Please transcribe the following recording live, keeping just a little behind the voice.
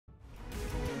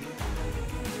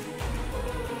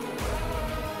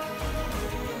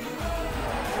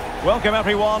Welcome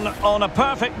everyone on a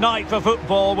perfect night for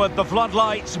football with the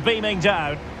floodlights beaming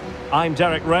down. I'm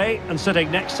Derek Ray, and sitting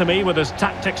next to me with his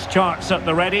tactics charts at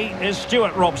the ready is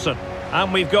Stuart Robson.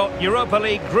 And we've got Europa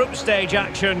League group stage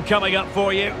action coming up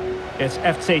for you. It's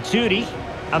FC Zürich,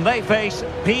 and they face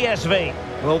PSV.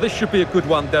 Well, this should be a good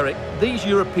one, Derek. These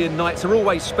European nights are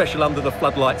always special under the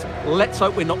floodlights. Let's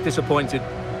hope we're not disappointed.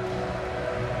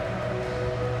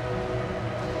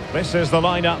 This is the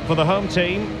lineup for the home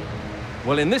team.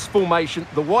 Well, in this formation,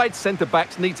 the wide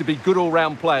centre-backs need to be good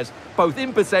all-round players, both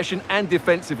in possession and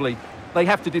defensively. They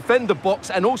have to defend the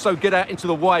box and also get out into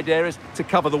the wide areas to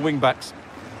cover the wing-backs.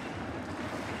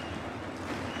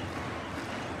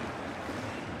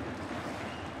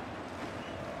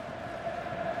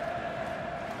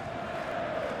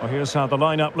 Well, here's how the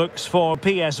lineup looks for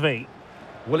PSV.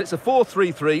 Well, it's a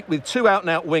 4-3-3 with two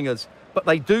out-and-out wingers, but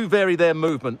they do vary their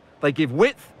movement. They give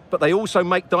width, but they also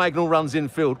make diagonal runs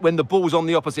infield when the ball's on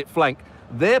the opposite flank.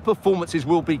 Their performances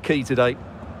will be key today.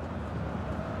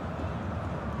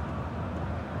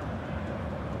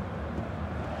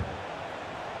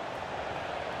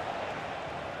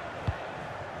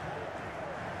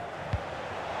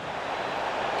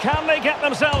 Can they get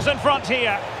themselves in front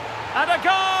here? And a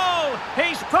goal!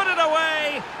 He's put it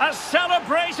away! A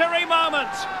celebratory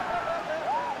moment!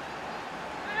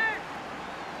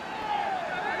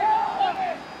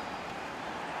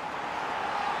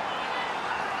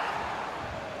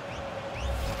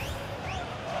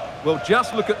 Well,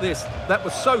 just look at this. That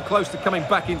was so close to coming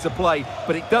back into play,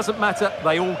 but it doesn't matter.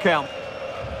 They all count.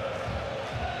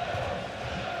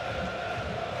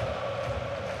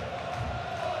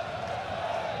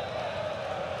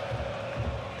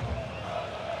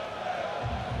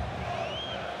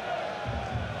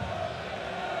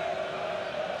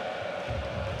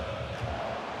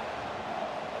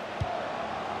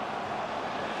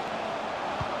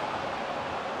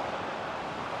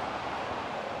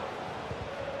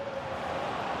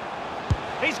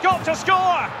 He's got to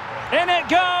score! In it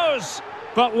goes!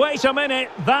 But wait a minute,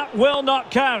 that will not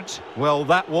count. Well,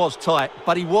 that was tight,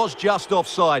 but he was just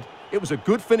offside. It was a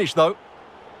good finish, though.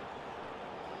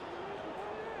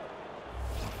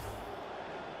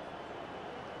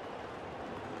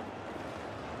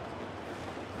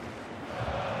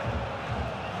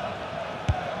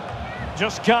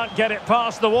 Just can't get it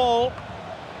past the wall.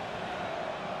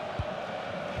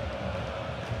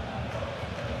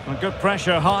 And good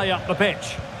pressure high up the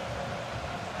pitch.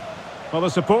 Well, the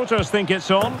supporters think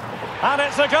it's on. And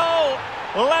it's a goal!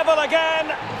 Level again!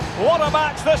 What a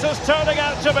match this is turning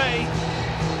out to be!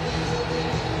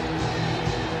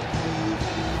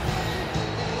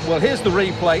 Well, here's the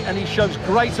replay, and he shows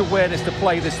great awareness to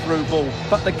play this through ball.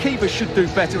 But the keeper should do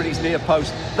better at his near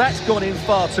post. That's gone in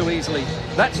far too easily.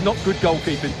 That's not good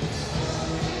goalkeeping.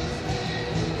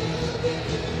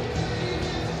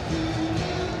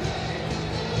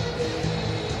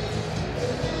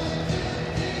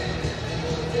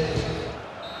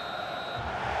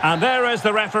 And there is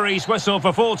the referee's whistle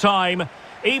for full time.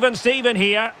 Even Steven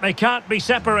here, they can't be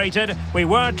separated. We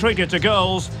were treated to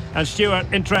goals. And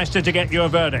Stuart, interested to get your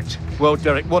verdict. Well,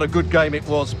 Derek, what a good game it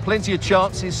was. Plenty of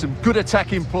chances, some good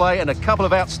attacking play and a couple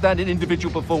of outstanding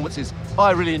individual performances. I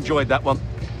really enjoyed that one.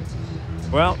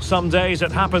 Well, some days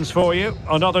it happens for you,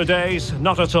 on other days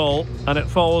not at all. And it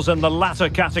falls in the latter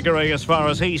category as far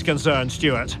as he's concerned,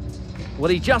 Stuart. Well,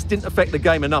 he just didn't affect the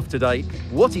game enough today.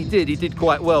 What he did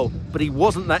quite well, but he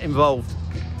wasn't that involved.